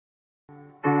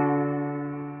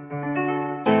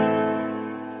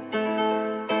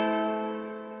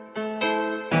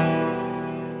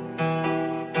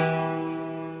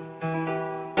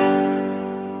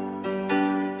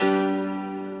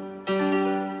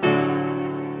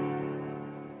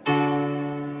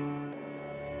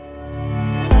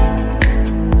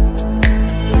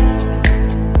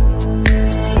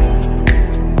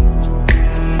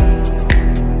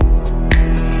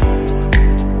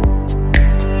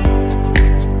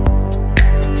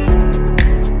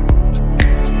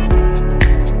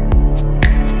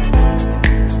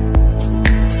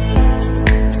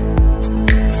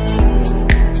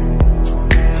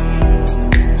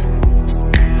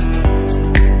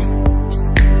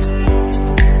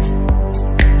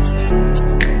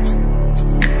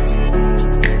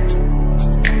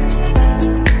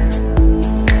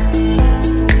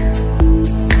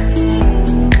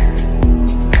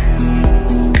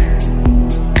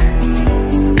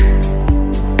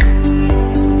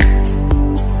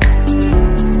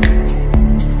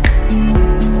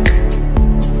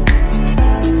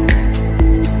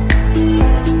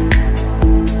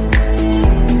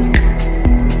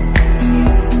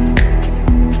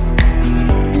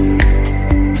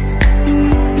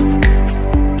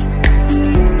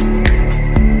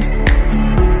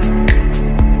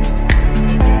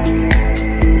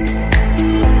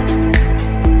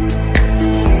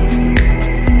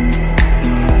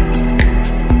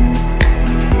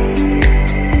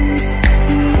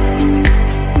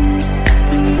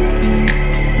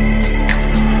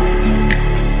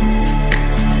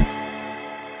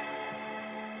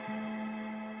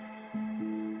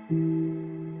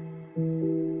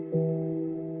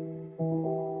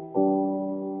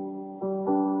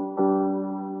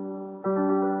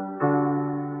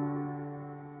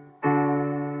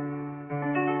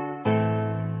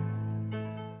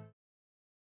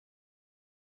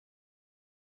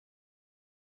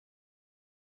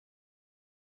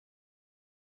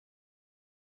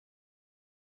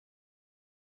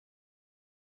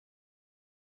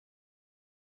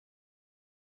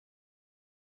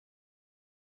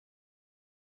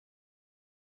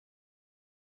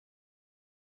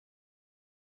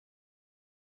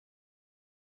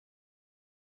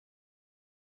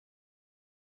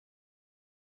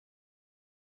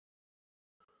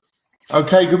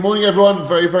Okay, good morning, everyone.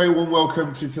 Very, very warm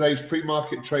welcome to today's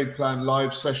pre-market trade plan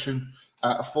live session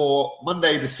for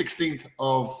Monday, the 16th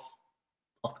of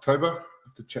October. I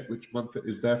have to check which month it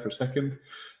is there for a second.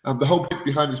 The whole point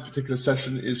behind this particular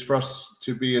session is for us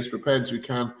to be as prepared as we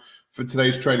can for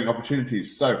today's trading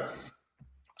opportunities. So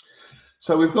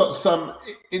we've got some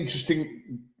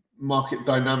interesting market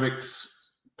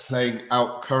dynamics playing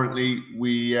out currently.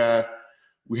 We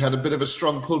had a bit of a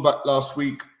strong pullback last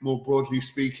week, more broadly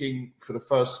speaking, for the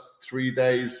first 3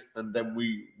 days, and then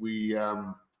we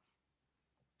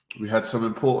had some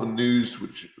important news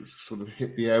which sort of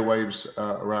hit the airwaves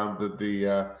around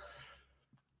the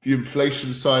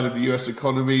inflation side of the U.S.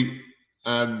 economy,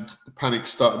 and the panic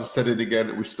started to set in again,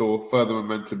 and we saw further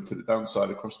momentum to the downside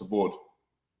across the board.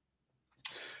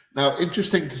 Now,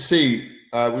 interesting to see.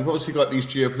 We've obviously got these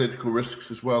geopolitical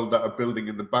risks as well that are building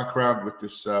in the background with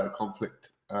this conflict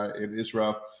in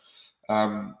Israel.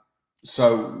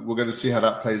 So we're going to see how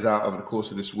that plays out over the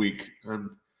course of this week. And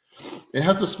it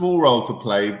has a small role to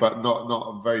play, but not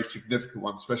a very significant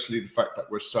one, especially the fact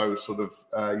that we're so sort of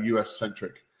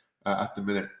US-centric at the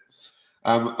minute.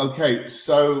 Okay,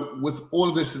 so with all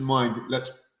of this in mind,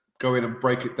 let's go in and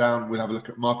break it down. We'll have a look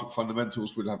at market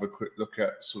fundamentals. We'll have a quick look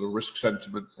at sort of risk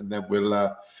sentiment, and then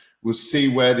we'll see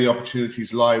where the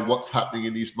opportunities lie, what's happening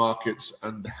in these markets,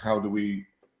 and how do we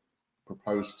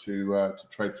propose to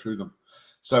trade through them.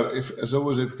 So, as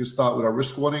always, if we could start with our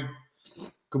risk warning.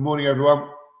 Good morning, everyone.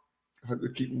 Hope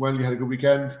you're keeping well. You had a good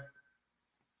weekend.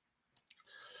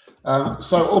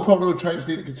 So all profitable traders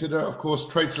need to consider, of course,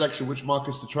 trade selection, which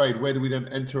markets to trade. Where do we then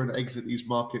enter and exit these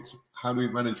markets? How do we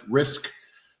manage risk?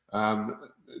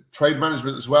 Trade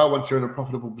management as well. Once you're in a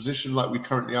profitable position like we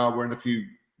currently are, we're in a few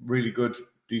really good,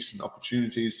 decent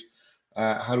opportunities.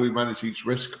 How do we manage each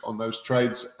risk on those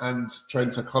trades? And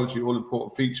trade psychology, all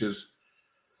important features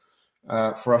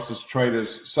for us as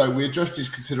traders. So we address these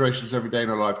considerations every day in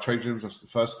our live trade rooms. That's the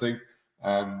first thing.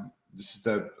 This is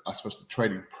the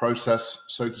trading process,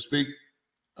 so to speak.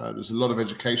 There's a lot of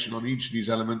education on each of these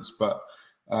elements, but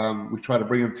we try to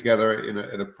bring them together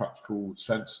in a practical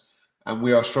sense. And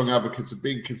we are strong advocates of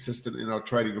being consistent in our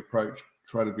trading approach,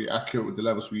 try to be accurate with the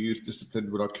levels we use,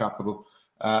 disciplined with our capital.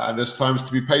 And there's times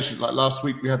to be patient. Like last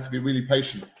week, we had to be really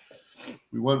patient.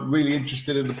 We weren't really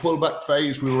interested in the pullback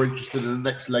phase. We were interested in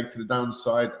the next leg to the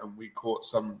downside, and we caught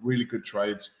some really good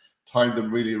trades, timed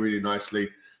them really, really nicely,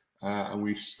 and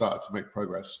we started to make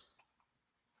progress.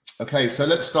 Okay, so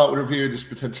let's start with a review of this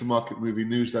potential market moving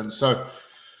news then. So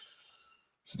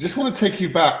just want to take you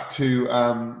back to,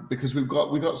 because we've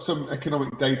got some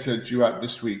economic data due out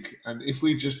this week, and if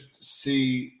we just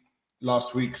see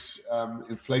last week's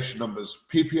inflation numbers,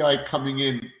 PPI coming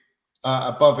in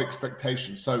above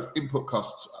expectations. So input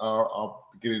costs are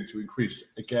beginning to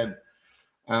increase again.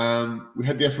 We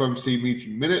had the FOMC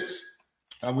meeting minutes,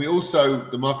 and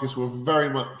the markets were very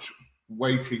much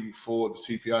waiting for the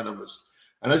CPI numbers.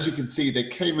 And as you can see, they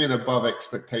came in above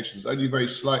expectations, only very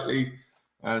slightly,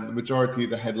 and the majority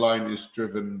of the headline is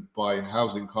driven by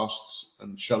housing costs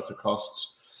and shelter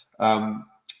costs.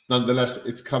 Nonetheless,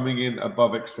 it's coming in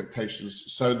above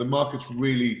expectations. So the market's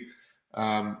really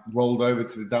rolled over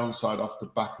to the downside off the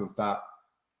back of that.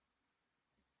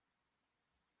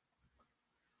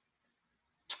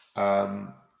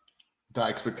 That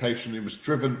expectation. It was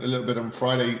driven a little bit on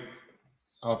Friday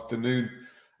afternoon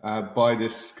by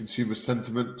this consumer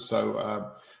sentiment.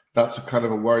 So that's a kind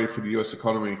of a worry for the US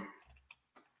economy.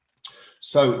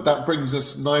 So that brings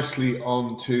us nicely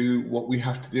on to what we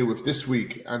have to deal with this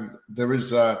week. And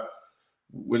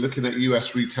we're looking at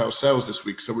US retail sales this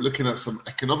week. So we're looking at some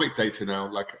economic data now,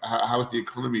 like how is the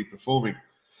economy performing?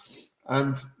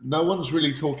 And no one's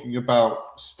really talking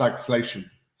about stagflation,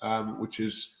 which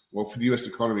is, well, for the US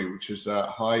economy, which is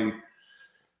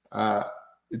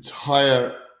it's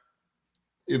higher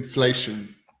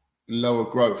inflation, lower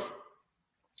growth.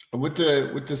 And with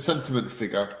the sentiment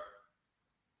figure,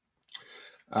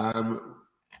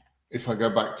 if I go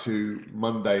back to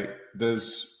Monday,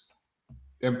 there's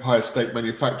Empire State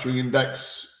Manufacturing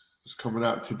Index is coming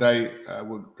out today.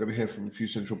 We're going to hear from a few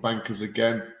central bankers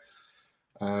again.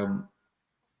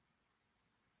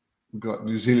 We've got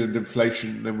New Zealand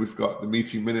inflation, then we've got the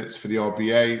meeting minutes for the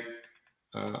RBA,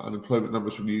 unemployment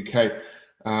numbers from the UK.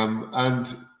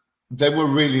 And then we're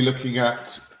really looking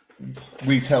at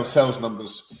retail sales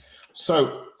numbers.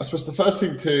 So I suppose the first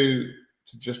thing to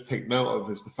just take note of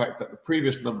is the fact that the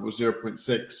previous number was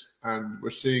 0.6, and we're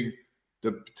seeing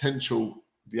the potential.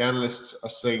 The analysts are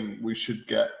saying we should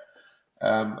get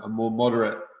a more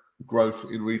moderate growth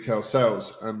in retail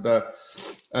sales, and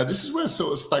this is where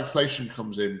sort of stagflation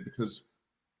comes in, because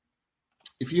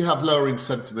if you have lowering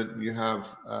sentiment and you have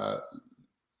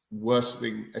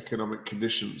worsening economic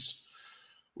conditions,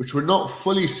 which we're not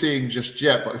fully seeing just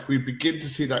yet. But if we begin to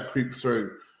see that creep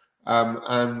through,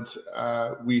 and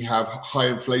we have high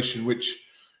inflation, which,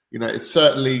 it's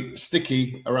certainly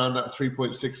sticky around that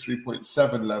 3.6,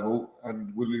 3.7 level,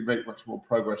 and will we make much more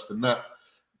progress than that,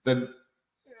 then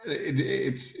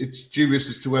it's dubious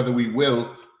as to whether we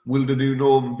will the new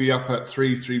norm be up at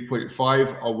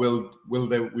 3.5, or will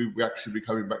we actually be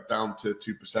coming back down to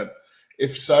 2%?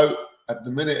 If so, at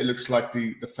the minute it looks like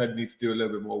the Fed needs to do a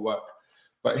little bit more work.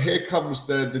 But here comes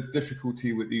the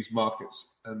difficulty with these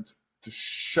markets. And to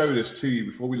show this to you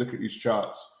before we look at these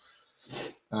charts,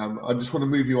 I just want to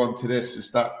move you on to this,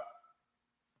 is that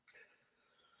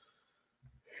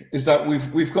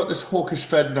we've got this hawkish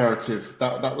Fed narrative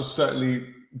that was certainly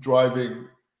driving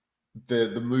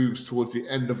the moves towards the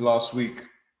end of last week.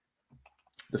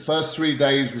 The first 3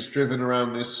 days was driven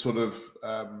around this sort of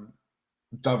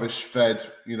dovish Fed.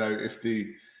 If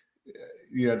the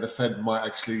Fed might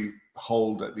actually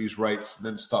hold at these rates and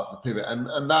then start to pivot,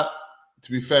 and that,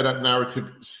 to be fair, that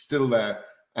narrative is still there,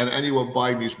 and anyone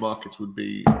buying these markets would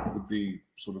be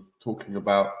sort of talking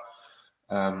about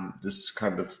this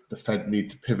kind of the Fed need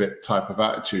to pivot type of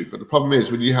attitude. But the problem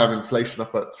is, when you have inflation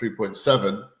up at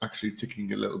 3.7, actually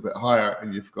ticking a little bit higher,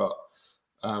 and you've got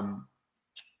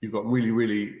really,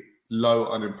 really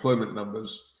low unemployment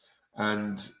numbers,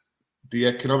 and the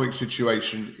economic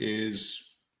situation is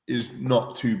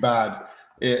not too bad.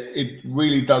 It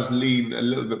really does lean a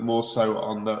little bit more so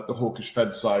on the hawkish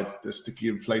Fed side, the sticky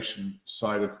inflation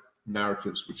side of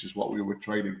narratives, which is what we were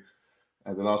trading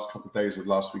the last couple of days of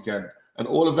last weekend. And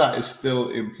all of that is still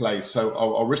in play. So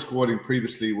our risk warning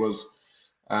previously was,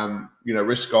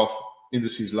 risk off,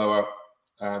 indices lower,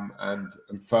 and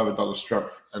further dollar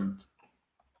strength. And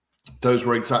those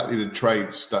were exactly the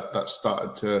trades that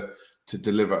started to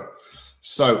deliver.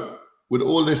 So with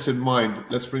all this in mind,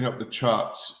 let's bring up the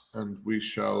charts, and we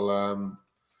shall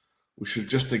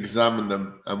just examine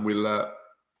them, and we'll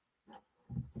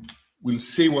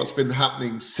see what's been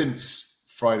happening since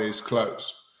Friday's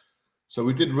close. So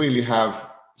we did really have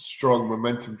strong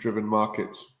momentum-driven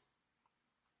markets.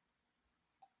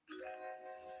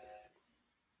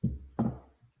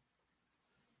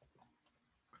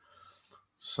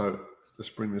 So let's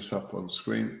bring this up on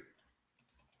screen.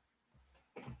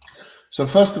 So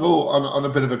first of all, on a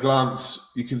bit of a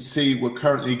glance, you can see we're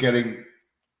currently getting,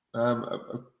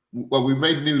 we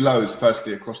made new lows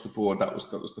firstly across the board. That was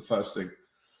the first thing.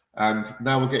 And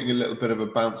now we're getting a little bit of a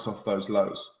bounce off those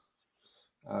lows.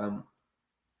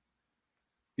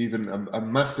 Even a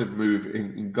massive move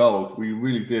in gold. We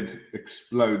really did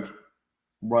explode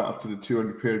right up to the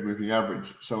 200 period moving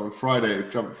average. So on Friday,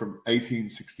 it jumped from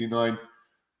 1869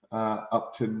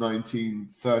 up to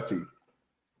 1930.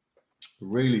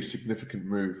 Really significant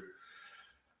move.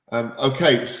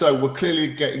 Okay, so we're clearly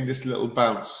getting this little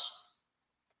bounce.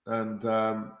 And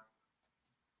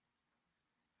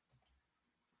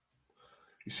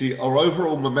you see, our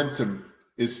overall momentum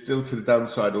is still to the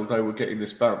downside, although we're getting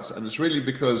this bounce. And it's really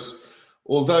because,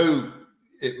 although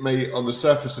it may on the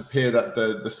surface appear that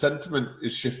the sentiment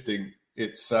is shifting,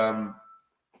 it's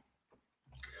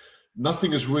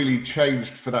nothing has really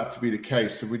changed for that to be the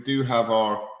case. So we do have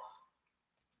our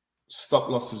stop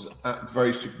losses at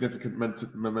very significant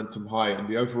momentum high, and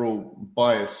the overall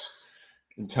bias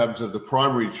in terms of the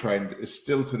primary trend is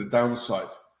still to the downside.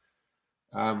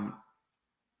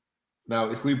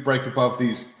 Now, if we break above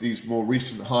these more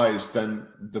recent highs, then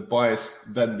the bias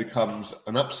then becomes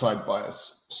an upside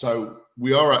bias. So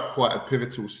we are at quite a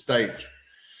pivotal stage.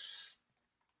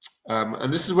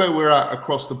 And this is where we're at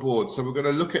across the board. So we're going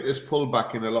to look at this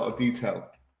pullback in a lot of detail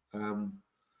to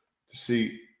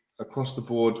see across the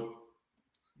board.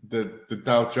 The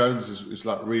Dow Jones is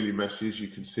like really messy, as you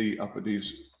can see, up at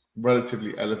these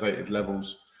relatively elevated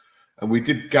levels. And we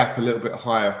did gap a little bit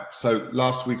higher. So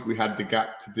last week we had the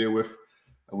gap to deal with,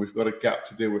 and we've got a gap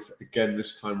to deal with again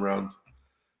this time around.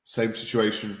 Same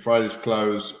situation, Friday's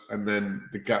close, and then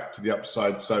the gap to the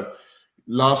upside. So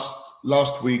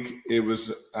last week it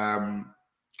was a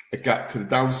gap to the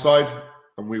downside,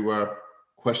 and we were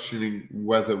questioning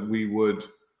whether we would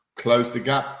close the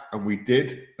gap, and we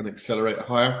did, and accelerate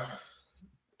higher.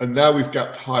 And now we've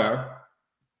gapped higher,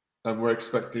 and we're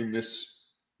expecting this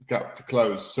gap to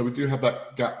close. So we do have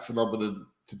that gap phenomenon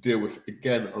to deal with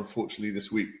again, unfortunately,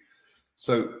 this week.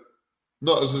 So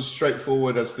not as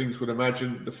straightforward as things would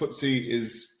imagine. The FTSE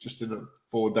is just in a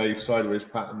 4-day sideways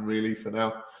pattern, really, for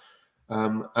now.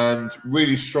 And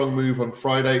really strong move on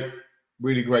Friday.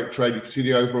 Really great trade. You can see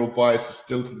the overall bias is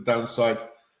still to the downside.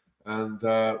 And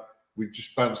we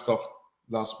just bounced off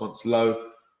last month's low.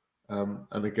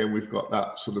 And again, we've got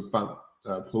that sort of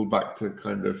pullback to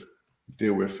kind of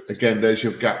deal with. Again, there's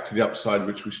your gap to the upside,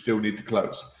 which we still need to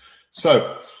close.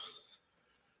 So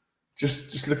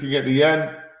just looking at the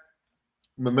yen,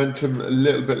 momentum a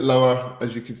little bit lower,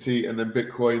 as you can see, and then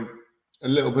Bitcoin, a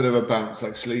little bit of a bounce,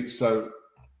 actually. So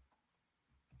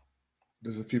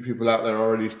there's a few people out there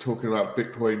already talking about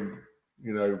Bitcoin,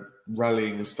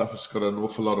 rallying and stuff. It's got an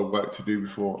awful lot of work to do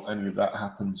before any of that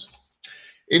happens.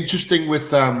 Interesting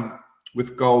with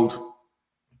gold.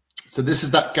 So this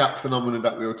is that gap phenomenon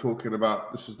that we were talking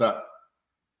about. This is that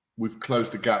we've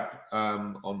closed the gap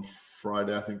on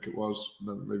Friday, I think it was,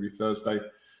 maybe Thursday.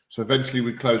 So eventually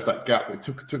we closed that gap. It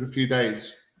took a few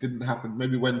days. Didn't happen.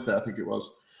 Maybe Wednesday, I think it was.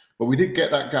 But we did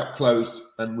get that gap closed,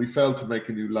 and we failed to make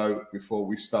a new low before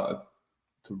we started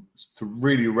to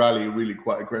really rally really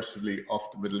quite aggressively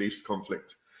off the Middle East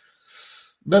conflict.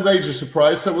 No major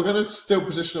surprise. So we're going to still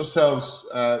position ourselves,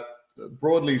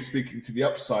 broadly speaking, to the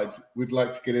upside. We'd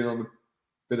like to get in on a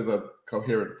bit of a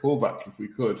coherent pullback if we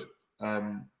could.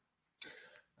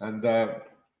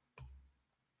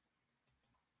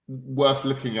 Worth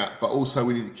looking at, but also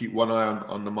we need to keep one eye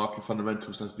on the market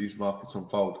fundamentals as these markets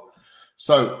unfold.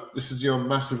 So this is your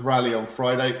massive rally on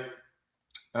Friday.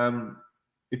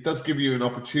 It does give you an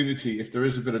opportunity, if there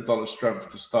is a bit of dollar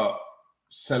strength, to start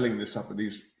selling this up at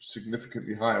these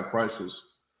significantly higher prices.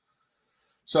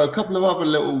 So a couple of other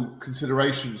little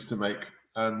considerations to make,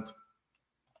 and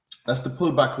that's the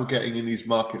pullback we're getting in these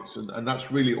markets, and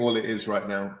that's really all it is right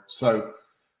now. So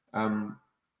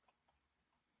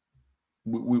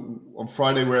we on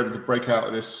Friday, we're able to break out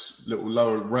of this little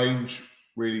lower range,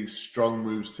 really strong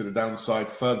moves to the downside,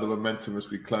 further momentum as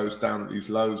we close down at these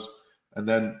lows. And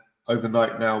then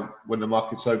overnight now, when the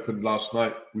markets opened last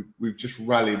night, we've just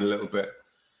rallied a little bit.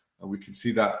 And we can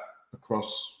see that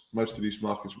across most of these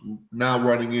markets now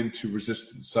running into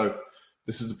resistance. So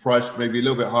this is the price, maybe a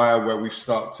little bit higher, where we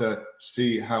start to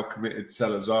see how committed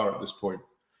sellers are at this point.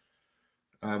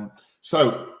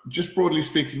 So just broadly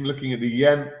speaking, looking at the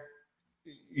yen,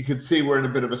 you can see we're in a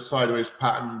bit of a sideways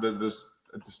pattern. There's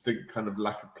a distinct kind of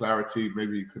lack of clarity.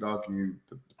 Maybe you could argue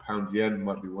that the pound yen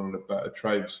might be one of the better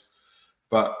trades.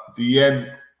 But the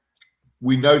yen,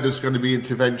 we know there's going to be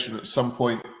intervention at some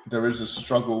point. There is a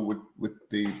struggle with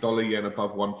the dollar yen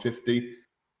above 150.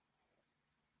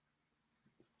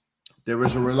 There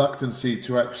is a reluctancy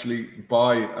to actually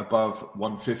buy above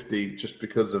 150 just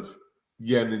because of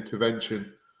yen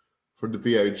intervention from the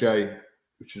BOJ,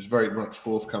 which is very much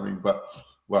forthcoming. But,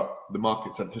 well, the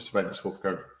market's anticipating it's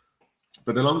forthcoming.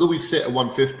 But the longer we sit at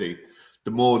 150,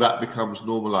 the more that becomes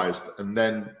normalized. And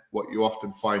then what you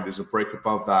often find is a break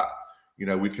above that,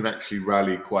 we can actually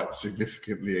rally quite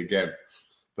significantly again.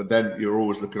 But then you're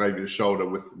always looking over your shoulder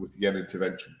with yen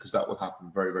intervention, because that will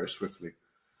happen very, very swiftly.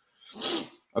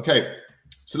 Okay,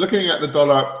 so looking at the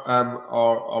dollar,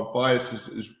 our bias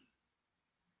is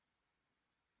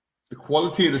the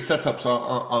quality of the setups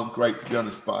aren't great, to be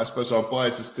honest, but I suppose our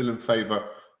bias is still in favor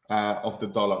of the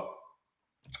dollar,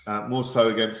 more so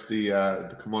against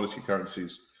the commodity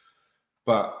currencies.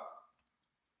 But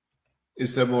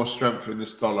is there more strength in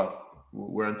this dollar?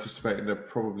 We're anticipating there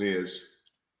probably is.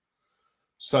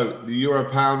 So the euro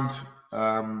pound,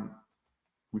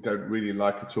 we don't really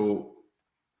like at all.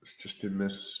 It's just in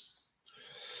this,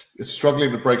 it's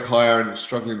struggling to break higher and it's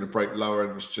struggling to break lower,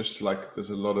 and it's just like there's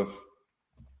a lot of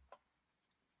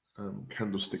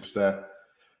candlesticks there.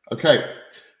 Okay,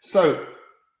 so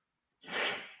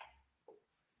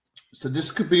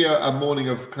this could be a morning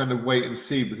of kind of wait and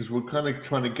see, because we're kind of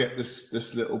trying to get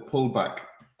this little pullback,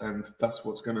 and that's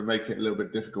what's going to make it a little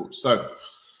bit difficult. So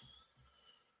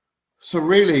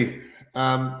really,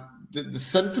 the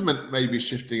sentiment may be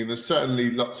shifting, and there's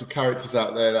certainly lots of characters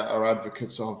out there that are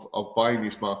advocates of buying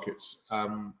these markets.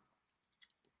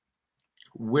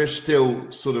 We're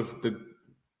still sort of the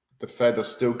Fed are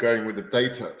still going with the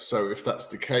data. So if that's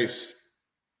the case,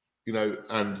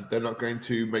 and they're not going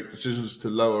to make decisions to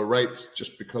lower rates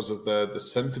just because of the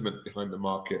sentiment behind the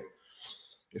market.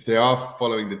 If they are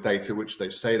following the data, which they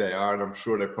say they are, and I'm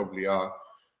sure they probably are,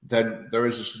 then there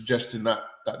is a suggestion that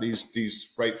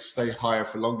these rates stay higher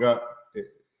for longer.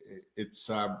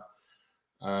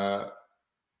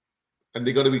 And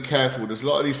they've got to be careful. There's a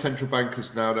lot of these central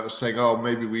bankers now that are saying, "Oh,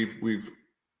 maybe we've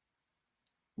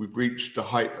reached the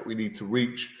height that we need to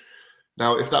reach."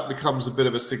 Now, if that becomes a bit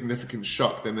of a significant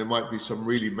shock, then there might be some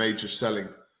really major selling.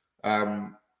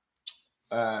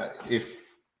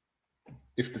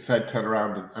 If the Fed turn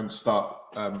around and start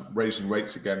raising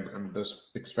rates again, and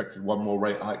there's expected one more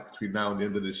rate hike between now and the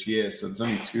end of this year, so there's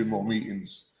only 2 more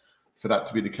meetings for that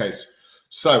to be the case.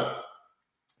 So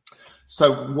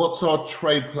what's our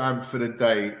trade plan for the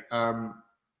day?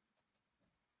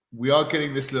 we are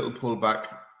getting this little pullback,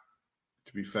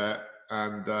 to be fair,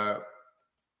 and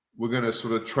we're going to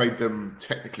sort of trade them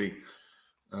technically.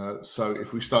 So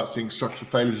if we start seeing structural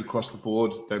failures across the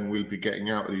board, then we'll be getting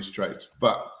out of these trades.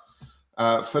 But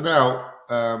for now,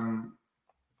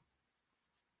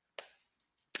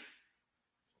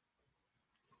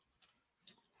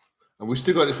 and we've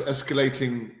still got this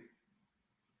escalating.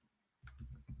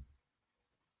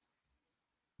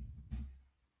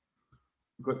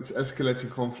 We've got this escalating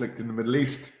conflict in the Middle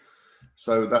East.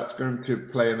 So that's going to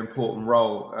play an important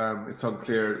role. It's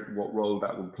unclear what role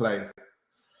that will play.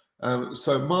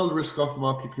 So mild risk-off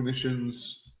market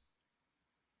conditions.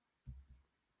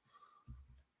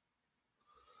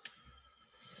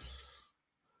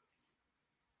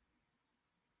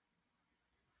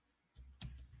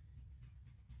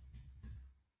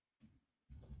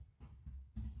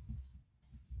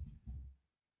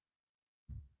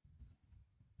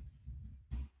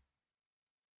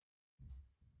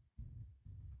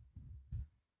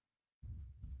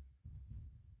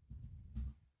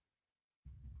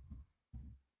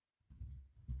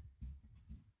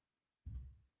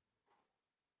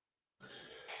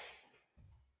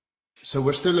 So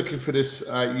we're still looking for this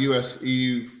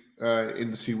US-EU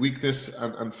indice weakness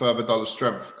and further dollar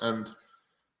strength. And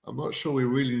I'm not sure we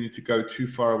really need to go too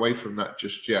far away from that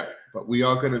just yet. But we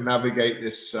are going to navigate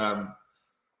this. We're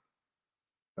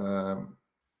going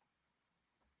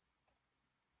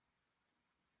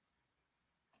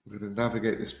to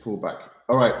navigate this pullback.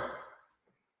 All right.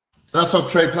 That's our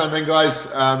trade plan then, guys.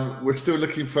 We're still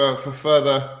looking for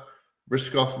further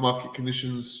risk-off market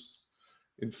conditions.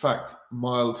 In fact,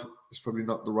 mild is probably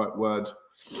not the right word.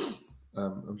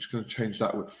 I'm just going to change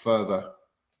that with further.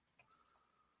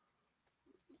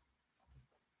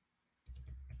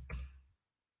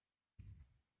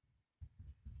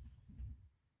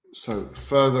 So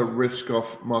further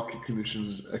risk-off market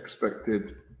conditions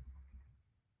expected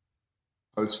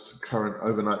post current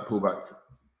overnight pullback.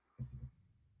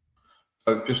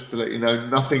 So just to let you know,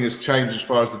 nothing has changed as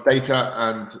far as the data,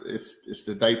 and it's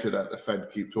the data that the Fed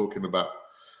keep talking about.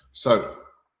 So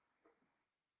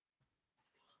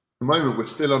at the moment, we're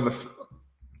still on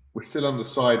the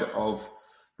side of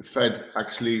the Fed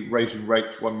actually raising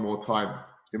rates one more time.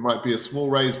 It might be a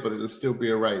small raise, but it'll still be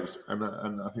a raise, and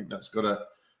I think that's got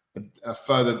a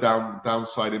further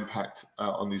downside impact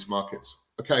on these markets.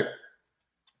 Okay,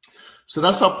 so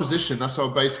that's our position. That's our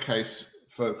base case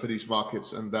for these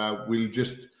markets, and we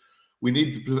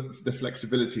need the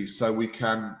flexibility so we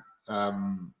can,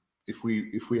 if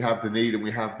we have the need and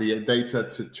we have the data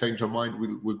to change our mind,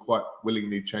 we'll quite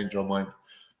willingly change our mind.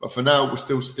 But for now, we're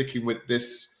still sticking with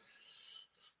this,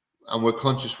 and we're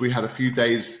conscious we had a few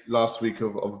days last week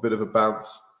of a bit of a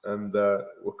bounce, and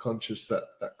we're conscious that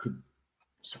could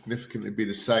significantly be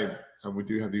the same, and we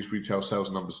do have these retail sales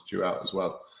numbers due out as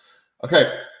well.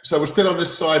 Okay, so we're still on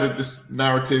this side of this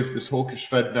narrative, this hawkish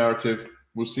Fed narrative.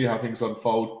 We'll see how things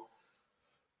unfold,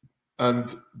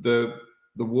 and the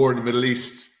war in the Middle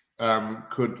East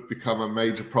could become a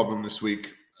major problem this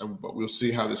week, but we'll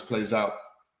see how this plays out.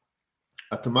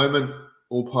 At the moment,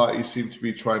 all parties seem to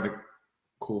be trying to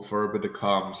call for a bit of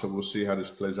calm, so we'll see how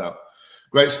this plays out.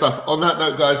 Great stuff. On that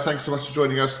note, guys, thanks so much for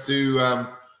joining us. Do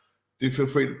feel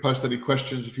free to post any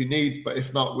questions if you need, but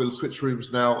if not, we'll switch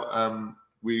rooms now.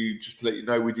 We just to let you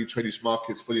know, we do Traders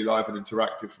Markets fully live and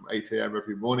interactive from 8 a.m.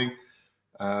 every morning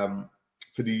for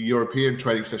the European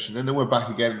trading session, and then we're back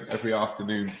again every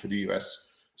afternoon for the US.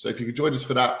 So if you could join us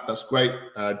for that, that's great.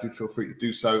 Do feel free to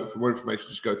do so. For more information,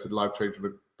 just go to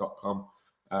livetradersbook.com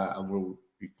and you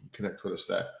can connect with us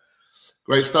there.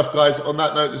 Great stuff, guys. On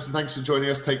that note, listen, thanks for joining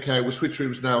us. Take care. We'll switch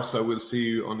rooms now, so we'll see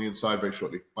you on the inside very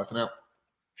shortly. Bye for now.